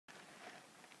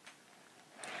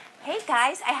right,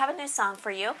 guys, I have a new song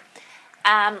for you.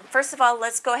 First of all,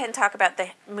 let's go ahead and talk about the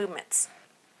movements.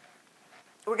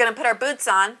 We're going to put our boots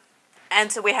on,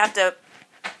 and so we have to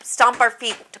stomp our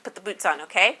feet to put the boots on,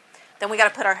 okay? Then we got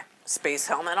to put our space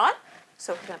helmet on.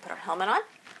 So we're going to put our helmet on.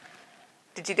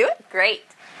 Did you do it? Great.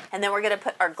 And then we're going to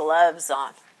put our gloves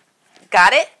on.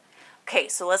 Got it? Okay,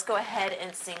 so let's go ahead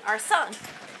and sing our song.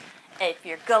 If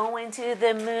you're going to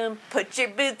the moon, put your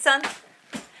boots on.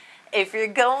 If you're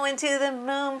going to the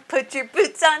moon, put your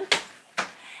boots on.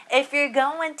 If you're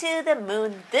going to the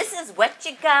moon, this is what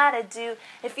you gotta do.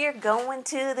 If you're going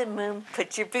to the moon,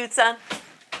 put your boots on.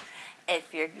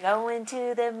 If you're going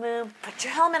to the moon, put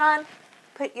your helmet on.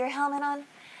 Put your helmet on.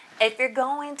 If you're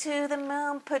going to the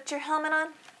moon, put your helmet on.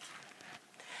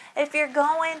 If you're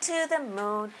going to the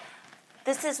moon,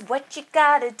 this is what you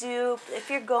gotta do. If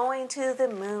you're going to the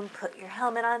moon, put your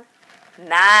helmet on.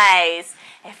 Nice.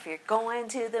 If you're going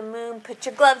to the moon, put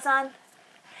your gloves on.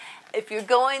 If you're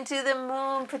going to the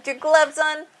moon, put your gloves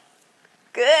on.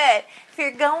 Good. If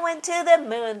you're going to the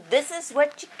moon, this is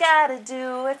what you gotta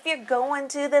do. If you're going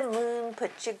to the moon,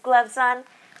 put your gloves on.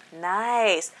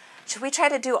 Nice. Should we try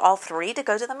to do all three to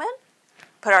go to the moon?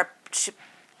 Put our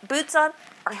boots on,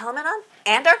 our helmet on,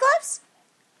 and our gloves?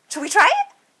 Should we try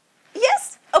it?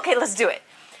 Yes? Okay, let's do it.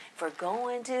 If we're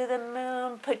going to the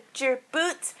moon, put your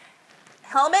boots,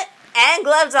 helmet, and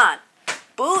gloves on.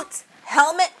 Boots,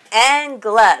 helmet, and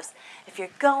gloves. If you're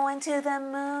going to the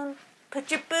moon,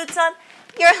 put your boots on,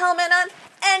 your helmet on,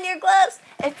 and your gloves.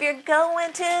 If you're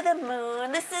going to the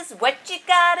moon, this is what you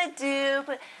gotta do.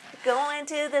 But going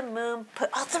to the moon, put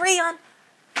all three on.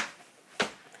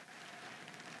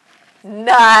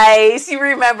 Nice. You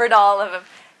remembered all of them.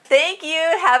 Thank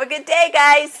you. Have a good day,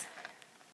 guys.